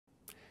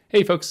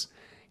Hey folks,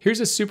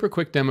 here's a super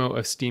quick demo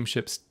of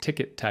Steamship's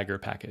ticket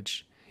tagger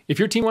package. If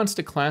your team wants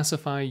to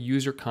classify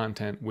user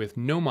content with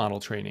no model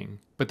training,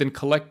 but then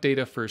collect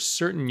data for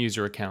certain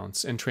user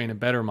accounts and train a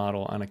better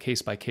model on a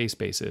case-by-case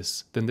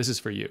basis, then this is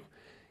for you.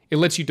 It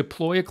lets you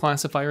deploy a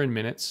classifier in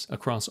minutes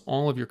across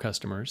all of your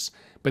customers,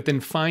 but then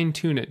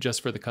fine-tune it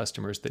just for the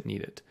customers that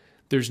need it.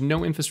 There's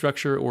no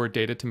infrastructure or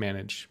data to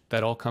manage.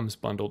 That all comes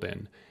bundled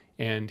in.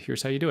 And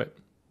here's how you do it.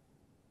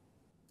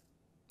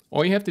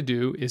 All you have to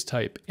do is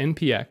type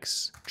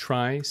npx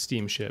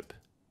try-steamship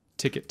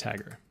ticket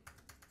tagger.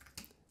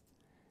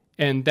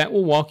 And that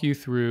will walk you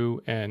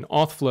through an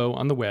auth flow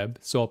on the web.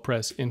 So I'll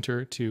press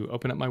enter to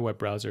open up my web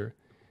browser.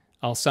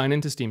 I'll sign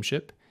into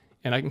Steamship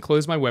and I can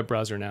close my web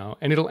browser now,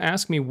 and it'll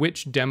ask me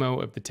which demo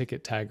of the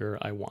ticket tagger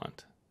I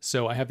want.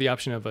 So I have the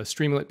option of a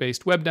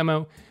Streamlit-based web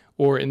demo,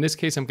 or in this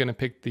case, I'm going to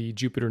pick the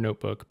Jupyter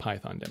Notebook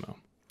Python demo.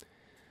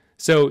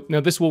 So now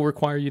this will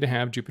require you to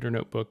have Jupyter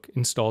Notebook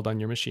installed on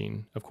your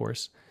machine, of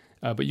course.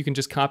 But you can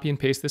just copy and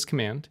paste this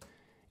command,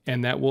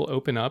 and that will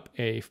open up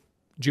a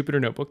Jupyter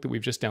Notebook that we've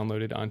just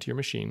downloaded onto your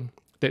machine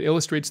that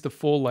illustrates the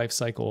full life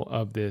cycle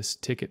of this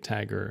ticket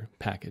tagger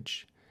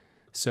package.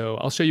 So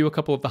I'll show you a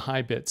couple of the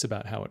high bits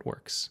about how it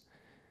works.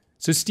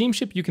 So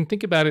Steamship, you can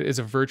think about it as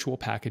a virtual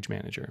package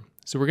manager.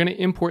 So we're going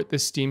to import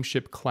this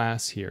Steamship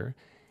class here,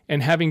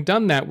 and having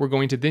done that, we're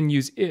going to then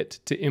use it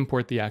to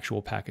import the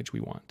actual package we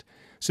want.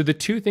 So the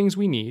two things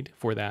we need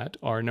for that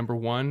are, number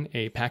one,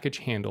 a package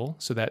handle.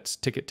 So that's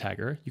ticket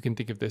tagger. You can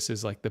think of this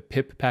as like the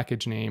pip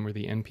package name or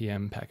the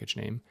npm package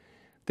name.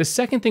 The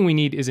second thing we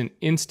need is an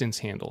instance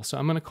handle. So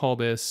I'm going to call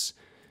this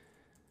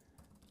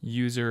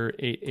user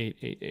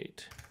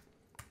 8888.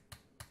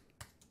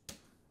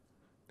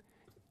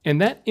 And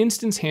that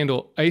instance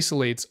handle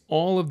isolates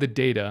all of the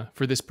data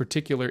for this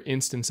particular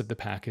instance of the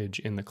package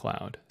in the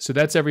cloud. So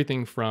that's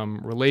everything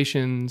from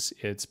relations,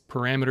 its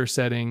parameter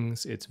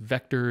settings, its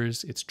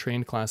vectors, its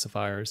trained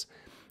classifiers.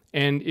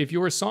 And if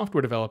you're a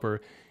software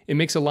developer, it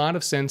makes a lot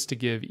of sense to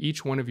give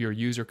each one of your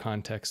user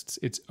contexts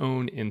its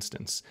own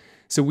instance.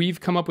 So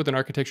we've come up with an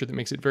architecture that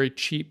makes it very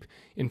cheap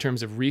in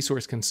terms of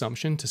resource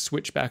consumption to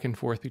switch back and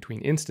forth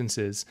between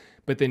instances,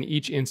 but then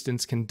each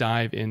instance can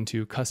dive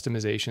into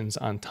customizations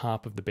on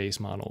top of the base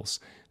models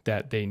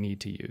that they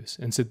need to use.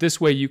 And so this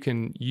way you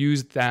can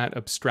use that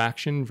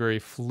abstraction very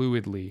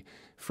fluidly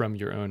from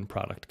your own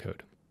product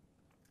code.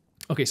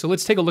 Okay, so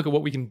let's take a look at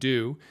what we can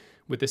do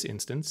with this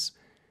instance.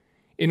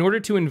 In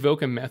order to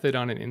invoke a method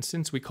on an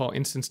instance, we call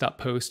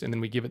instance.post and then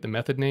we give it the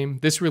method name.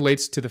 This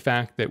relates to the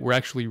fact that we're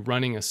actually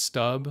running a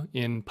stub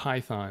in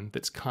Python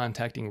that's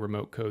contacting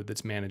remote code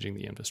that's managing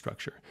the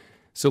infrastructure.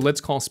 So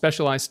let's call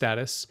specialized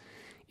status.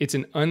 It's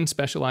an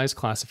unspecialized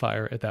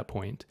classifier at that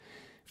point.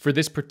 For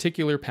this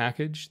particular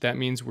package, that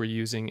means we're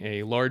using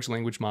a large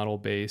language model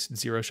based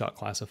zero-shot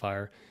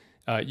classifier.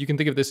 You can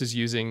think of this as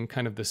using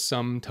kind of the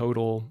sum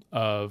total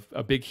of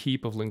a big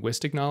heap of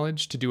linguistic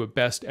knowledge to do a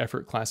best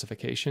effort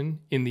classification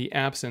in the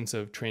absence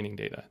of training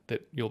data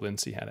that you'll then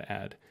see how to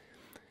add.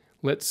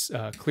 Let's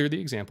clear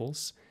the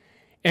examples.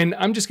 And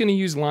I'm just going to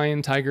use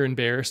lion, tiger, and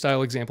bear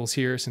style examples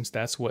here since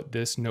that's what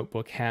this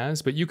notebook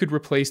has. But you could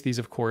replace these,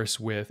 of course,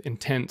 with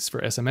intents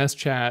for SMS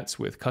chats,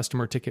 with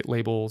customer ticket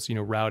labels,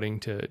 routing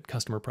to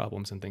customer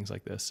problems and things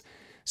like this.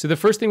 So the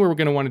first thing we're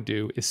going to want to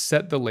do is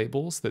set the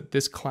labels that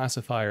this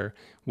classifier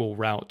will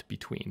route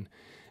between.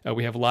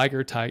 We have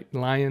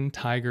lion,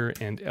 tiger,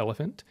 and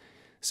elephant.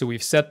 So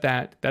we've set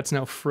that. That's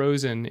now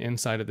frozen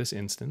inside of this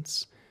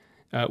instance.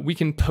 We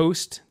can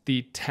post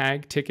the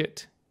tag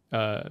ticket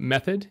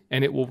method,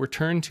 and it will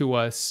return to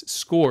us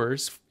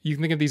scores. You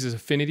can think of these as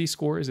affinity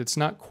scores. It's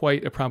not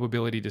quite a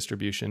probability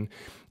distribution.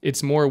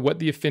 It's more what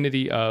the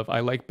affinity of I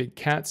like big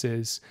cats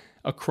is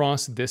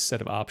across this set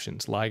of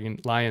options,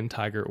 lion,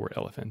 tiger, or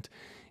elephant.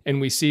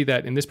 And we see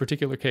that in this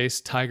particular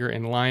case, tiger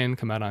and lion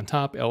come out on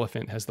top,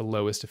 elephant has the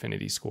lowest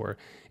affinity score.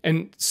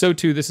 And so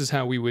too, this is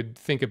how we would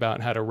think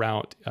about how to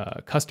route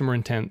customer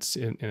intents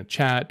in a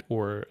chat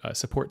or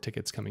support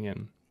tickets coming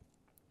in.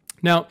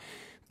 Now,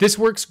 this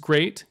works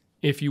great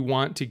if you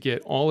want to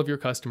get all of your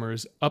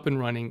customers up and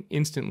running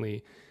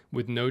instantly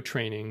with no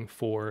training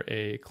for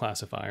a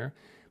classifier.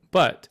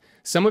 But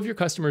some of your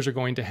customers are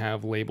going to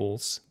have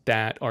labels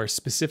that are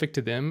specific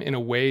to them in a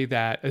way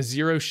that a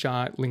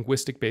zero-shot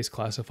linguistic-based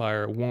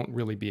classifier won't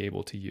really be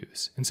able to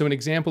use. And so an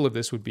example of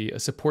this would be a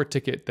support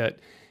ticket that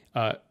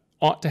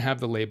ought to have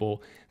the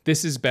label,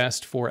 "This is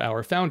best for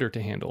our founder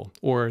to handle,"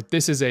 or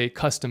 "This is a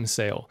custom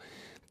sale."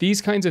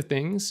 These kinds of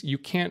things you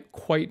can't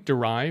quite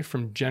derive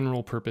from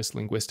general purpose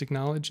linguistic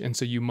knowledge, and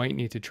so you might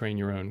need to train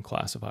your own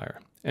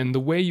classifier. And the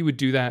way you would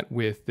do that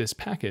with this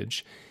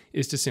package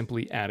is to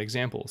simply add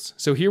examples.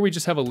 So here we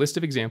just have a list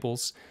of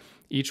examples.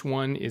 Each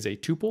one is a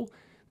tuple.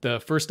 The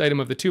first item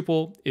of the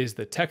tuple is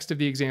the text of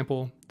the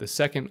example. The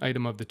second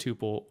item of the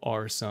tuple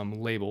are some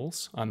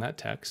labels on that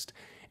text.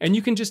 And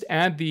you can just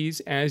add these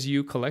as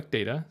you collect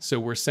data. So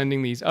we're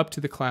sending these up to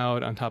the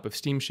cloud on top of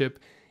Steamship.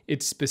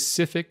 It's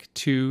specific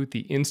to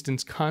the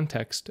instance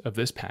context of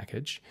this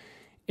package.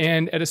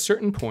 And at a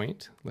certain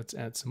point, let's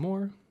add some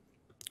more,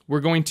 we're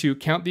going to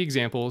count the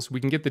examples. We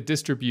can get the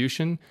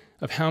distribution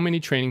of how many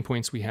training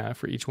points we have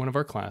for each one of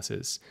our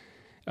classes.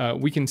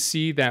 We can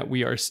see that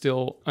we are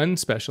still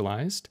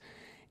unspecialized.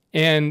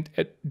 And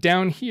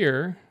down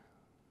here,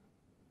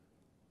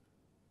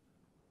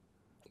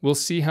 we'll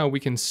see how we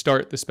can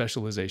start the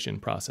specialization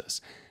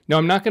process. Now,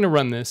 I'm not going to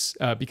run this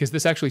because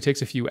this actually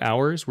takes a few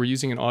hours. We're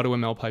using an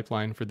AutoML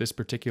pipeline for this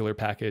particular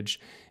package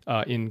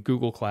in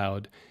Google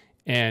Cloud,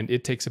 and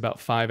it takes about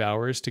 5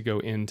 hours to go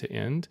end to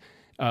end.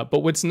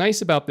 But what's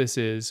nice about this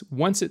is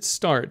once it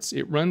starts,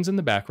 it runs in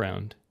the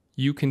background.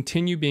 You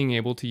continue being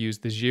able to use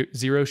the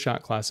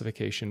zero-shot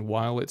classification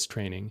while it's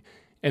training.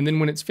 And then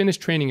when it's finished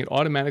training, it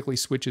automatically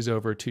switches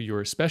over to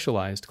your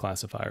specialized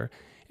classifier.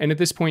 And at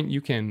this point,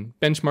 you can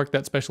benchmark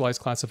that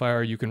specialized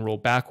classifier. You can roll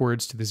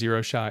backwards to the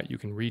zero shot. You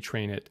can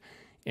retrain it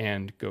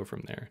and go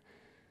from there.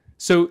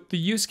 So the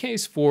use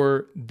case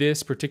for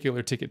this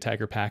particular ticket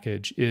tagger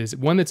package is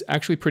one that's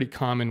actually pretty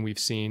common. We've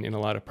seen in a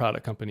lot of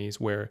product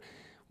companies where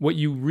what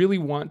you really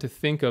want to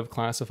think of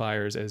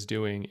classifiers as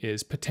doing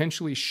is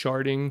potentially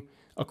sharding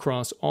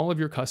across all of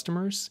your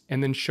customers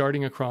and then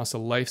sharding across a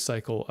life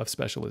cycle of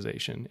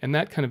specialization. And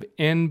that kind of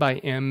N by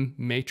M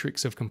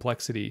matrix of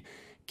complexity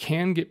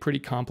can get pretty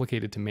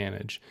complicated to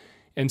manage.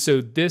 And so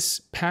this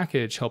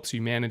package helps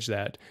you manage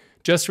that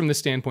just from the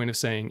standpoint of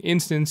saying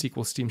instance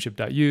equals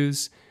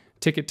steamship.use,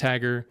 ticket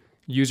tagger,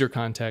 user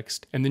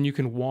context, and then you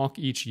can walk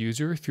each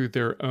user through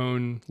their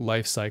own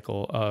life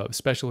cycle of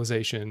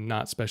specialization,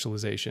 not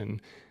specialization,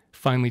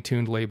 finely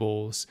tuned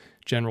labels,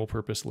 general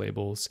purpose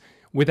labels,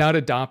 without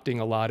adopting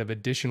a lot of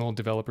additional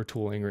developer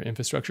tooling or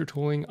infrastructure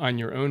tooling on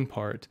your own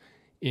part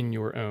in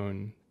your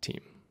own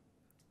team.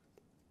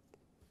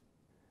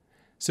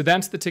 So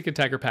that's the ticket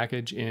tagger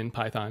package in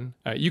Python.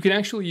 You can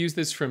actually use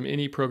this from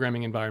any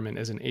programming environment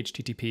as an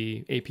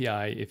HTTP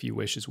API if you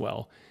wish as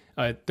well.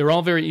 They're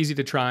all very easy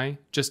to try.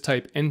 Just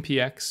type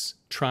npx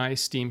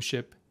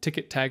try-steamship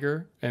ticket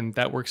tagger, and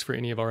that works for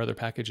any of our other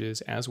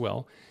packages as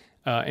well.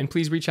 And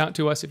please reach out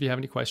to us if you have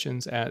any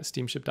questions at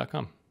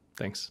steamship.com.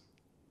 Thanks.